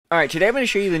Alright, today I'm going to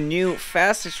show you the new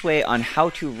fastest way on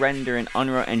how to render in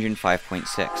Unreal Engine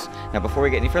 5.6. Now before we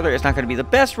get any further, it's not going to be the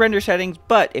best render settings,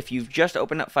 but if you've just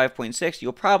opened up 5.6,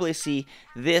 you'll probably see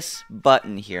this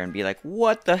button here and be like,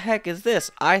 what the heck is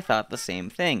this? I thought the same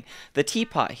thing. The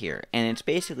teapot here, and it's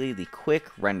basically the quick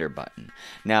render button.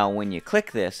 Now when you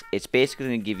click this, it's basically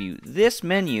going to give you this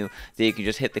menu that you can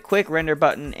just hit the quick render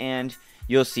button and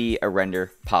you'll see a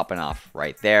render popping off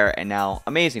right there. And now,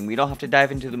 amazing, we don't have to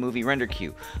dive into the movie render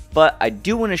queue. But I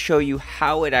do want to show you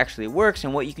how it actually works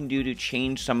and what you can do to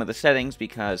change some of the settings,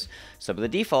 because some of the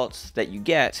defaults that you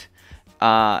get,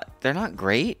 they're not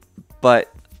great,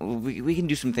 but we can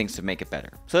do some things to make it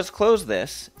better. So let's close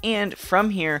this, and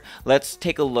from here, let's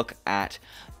take a look at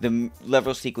the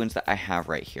level sequence that I have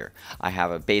right here. I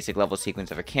have a basic level sequence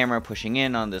of a camera pushing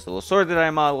in on this little sword that I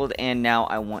modeled, and now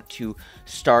I want to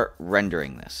start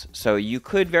rendering this. So you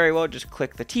could very well just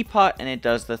click the teapot and it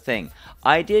does the thing.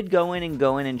 I did go in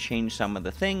and change some of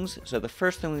the things. So the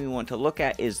first thing we want to look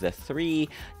at is the 3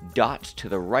 dots to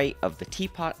the right of the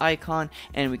teapot icon,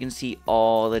 and we can see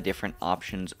all the different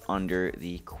options under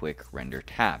the quick render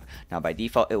tab. Now by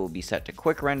default it will be set to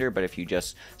quick render, but if you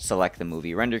just select the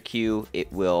movie render queue,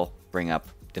 it will bring up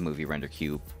the movie render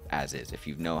queue as is. If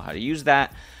you know how to use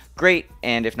that, great,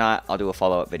 and if not, I'll do a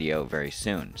follow-up video very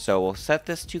soon. So we'll set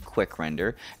this to quick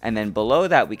render, and then below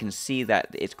that we can see that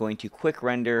it's going to quick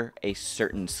render a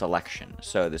certain selection.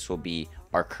 So this will be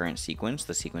our current sequence,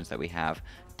 the sequence that we have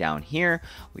down here.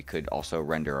 We could also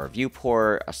render our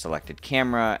viewport, a selected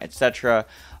camera, etc.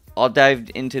 I'll dive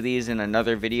into these in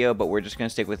another video, but we're just going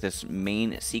to stick with this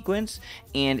main sequence.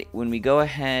 And when we go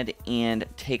ahead and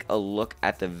take a look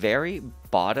at the very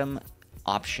bottom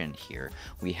option here,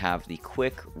 we have the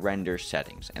quick render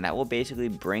settings, and that will basically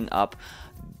bring up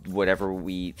whatever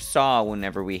we saw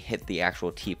whenever we hit the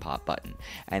actual teapot button.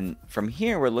 And from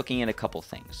here, we're looking at a couple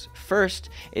things. First,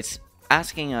 it's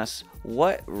asking us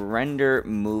what render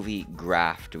movie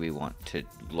graph do we want to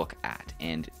look at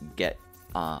and get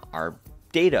our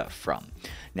data from.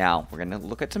 Now we're going to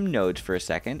look at some nodes for a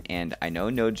second, and I know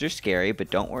nodes are scary, but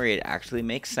don't worry, it actually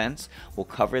makes sense. We'll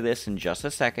cover this in just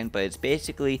a second, but it's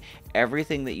basically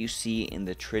everything that you see in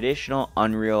the traditional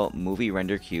Unreal movie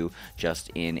render queue,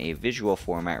 just in a visual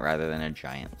format rather than a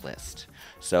giant list.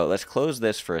 So let's close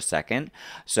this for a second.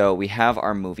 So we have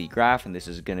our movie graph, and this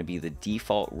is going to be the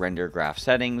default render graph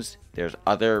settings. There's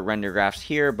other render graphs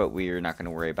here, but we're not going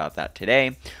to worry about that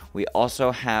today. We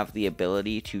also have the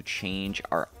ability to change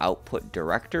our output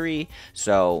directory.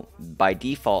 So by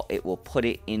default, it will put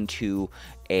it into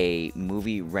a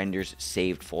movie renders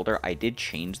saved folder. I did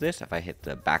change this. If I hit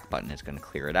the back button, it's going to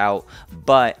clear it out.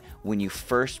 But when you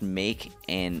first make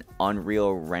an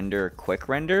Unreal Render quick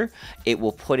render, it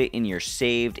will put it in your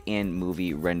saved and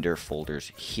movie render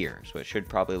folders here. So it should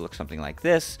probably look something like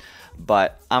this,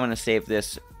 but I'm going to save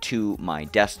this to my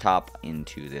desktop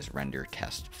into this render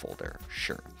test folder.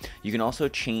 Sure. You can also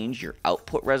change your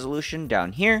output resolution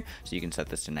down here. So you can set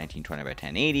this to 1920 by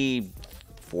 1080,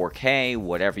 4K,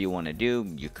 whatever you want to do.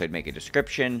 You could make a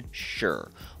description, sure,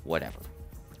 whatever.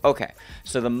 Okay,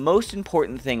 so the most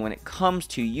important thing when it comes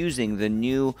to using the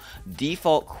new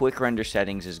default quick render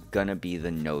settings is gonna be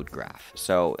the node graph.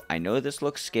 So I know this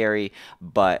looks scary,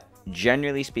 but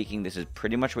generally speaking, this is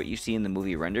pretty much what you see in the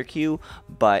movie render queue,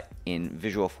 but in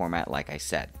visual format, like I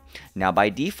said. Now by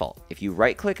default, if you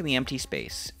right click in the empty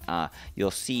space,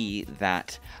 you'll see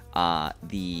that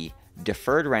the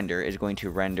deferred render is going to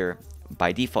render,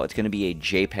 by default, it's going to be a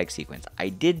JPEG sequence. I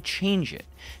did change it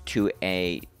to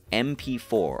a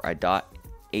MP4, a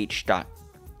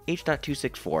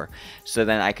H.264, so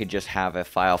then I could just have a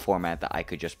file format that I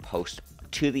could just post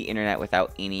to the internet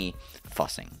without any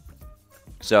fussing.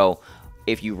 So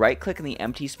if you right click in the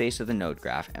empty space of the node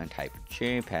graph and type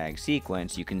JPEG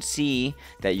sequence, you can see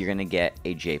that you're going to get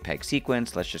a JPEG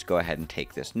sequence. Let's just go ahead and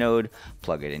take this node,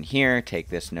 plug it in here, take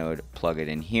this node, plug it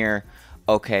in here.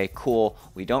 Okay, cool.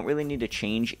 We don't really need to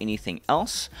change anything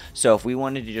else. So if we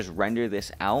wanted to just render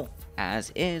this out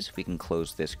as is, we can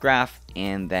close this graph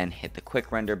and then hit the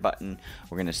quick render button.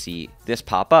 We're going to see this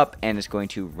pop up, and it's going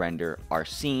to render our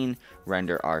scene,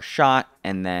 render our shot,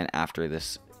 and then after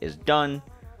this is done,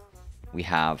 we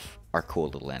have our cool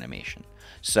little animation.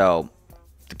 So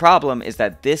the problem is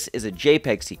that this is a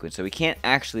JPEG sequence, so we can't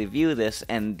actually view this,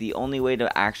 and the only way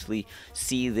to actually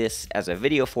see this as a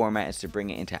video format is to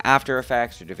bring it into After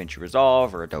Effects or DaVinci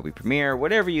Resolve or Adobe Premiere,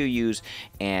 whatever you use,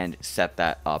 and set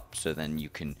that up so then you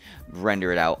can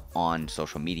render it out on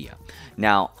social media.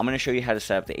 Now, I'm going to show you how to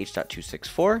set up the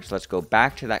H.264, so let's go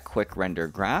back to that quick render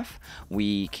graph.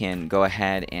 We can go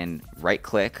ahead and right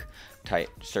click, type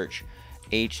search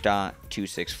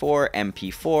H.264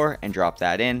 MP4 and drop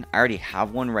that in. I already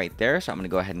have one right there, so I'm going to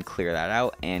go ahead and clear that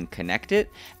out and connect it.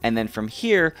 And then from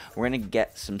here, we're going to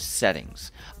get some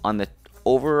settings.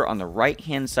 Over on the right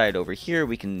hand side over here,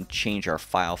 we can change our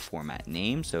file format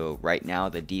name. So right now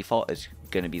the default is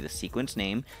going to be the sequence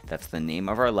name. That's the name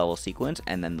of our level sequence,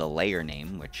 and then the layer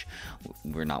name, which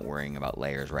we're not worrying about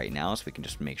layers right now, so we can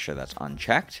just make sure that's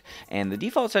unchecked. And the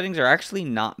default settings are actually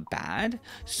not bad,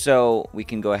 so we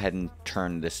can go ahead and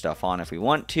turn this stuff on if we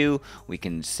want to. We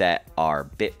can set our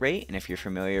bitrate, and if you're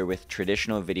familiar with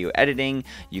traditional video editing,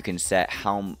 you can set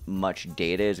how much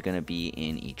data is going to be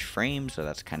in each frame. So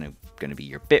that's kind of going to be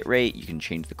your bitrate. You can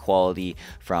change the quality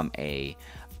from a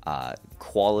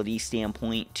quality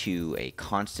standpoint to a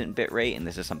constant bitrate, and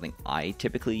this is something I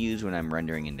typically use when I'm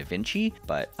rendering in DaVinci,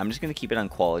 but I'm just going to keep it on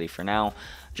quality for now.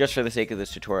 Just for the sake of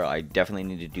this tutorial, I definitely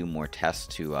need to do more tests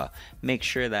to make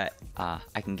sure that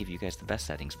I can give you guys the best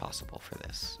settings possible for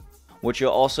this. What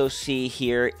you'll also see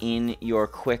here in your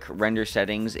quick render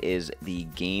settings is the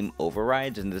game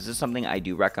overrides, and this is something I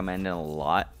do recommend in a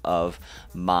lot of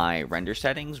my render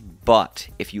settings. But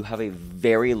if you have a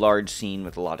very large scene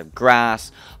with a lot of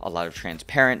grass, a lot of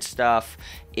transparent stuff,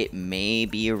 it may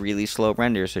be a really slow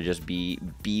render, so just be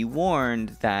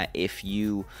warned that if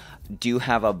you do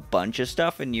have a bunch of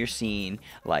stuff in your scene,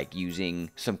 like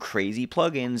using some crazy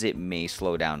plugins, it may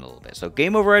slow down a little bit. So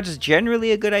game overrides is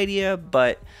generally a good idea,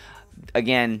 but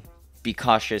again, be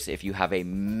cautious if you have a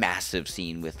massive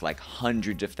scene with like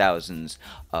hundreds of thousands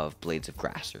of blades of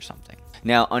grass or something.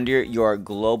 Now, under your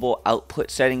global output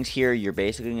settings here, you're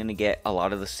basically going to get a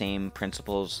lot of the same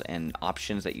principles and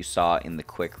options that you saw in the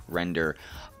quick render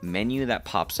menu that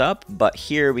pops up, but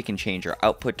here we can change our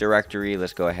output directory.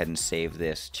 Let's go ahead and save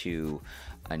this to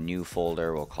a new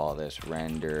folder. We'll call this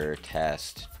render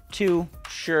test 2.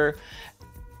 Sure.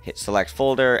 Hit select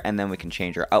folder, and then we can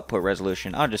change our output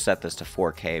resolution. I'll just set this to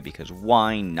 4K because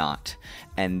why not?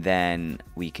 And then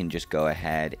we can just go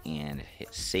ahead and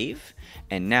hit save.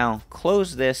 And now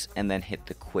close this and then hit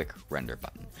the quick render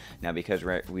button. Now, because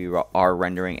we are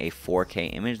rendering a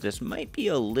 4K image, this might be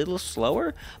a little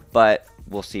slower, but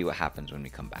we'll see what happens when we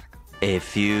come back. A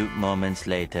few moments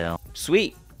later.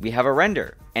 Sweet, we have a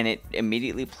render, and it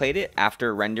immediately played it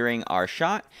after rendering our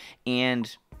shot,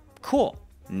 and cool.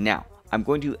 Now, I'm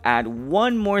going to add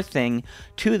one more thing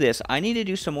to this. I need to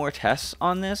do some more tests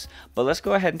on this, but let's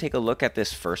go ahead and take a look at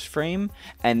this first frame,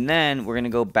 and then we're going to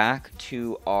go back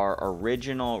to our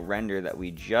original render that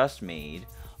we just made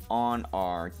on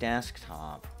our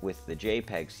desktop with the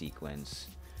JPEG sequence,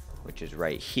 which is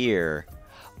right here.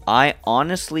 I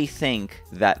honestly think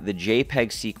that the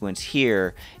JPEG sequence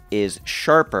here is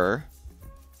sharper.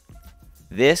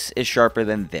 This is sharper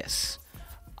than this.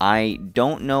 I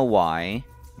don't know why,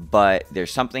 but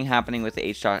there's something happening with the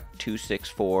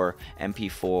H.264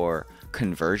 MP4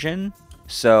 conversion,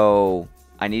 so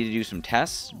I need to do some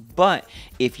tests. But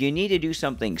if you need to do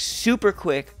something super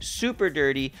quick, super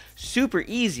dirty, super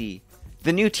easy,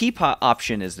 the new teapot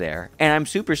option is there, and I'm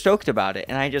super stoked about it.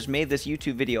 And I just made this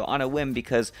YouTube video on a whim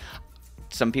because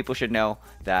some people should know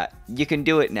that you can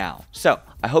do it now. So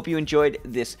I hope you enjoyed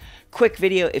this quick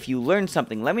video. If you learned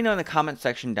something, let me know in the comment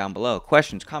section down below.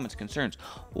 Questions, comments, concerns,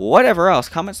 whatever else.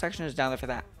 Comment section is down there for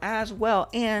that as well.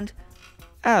 And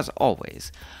as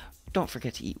always, don't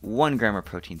forget to eat 1 gram of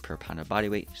protein per pound of body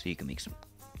weight so you can make some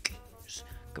gains.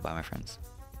 Goodbye, my friends.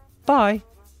 Bye.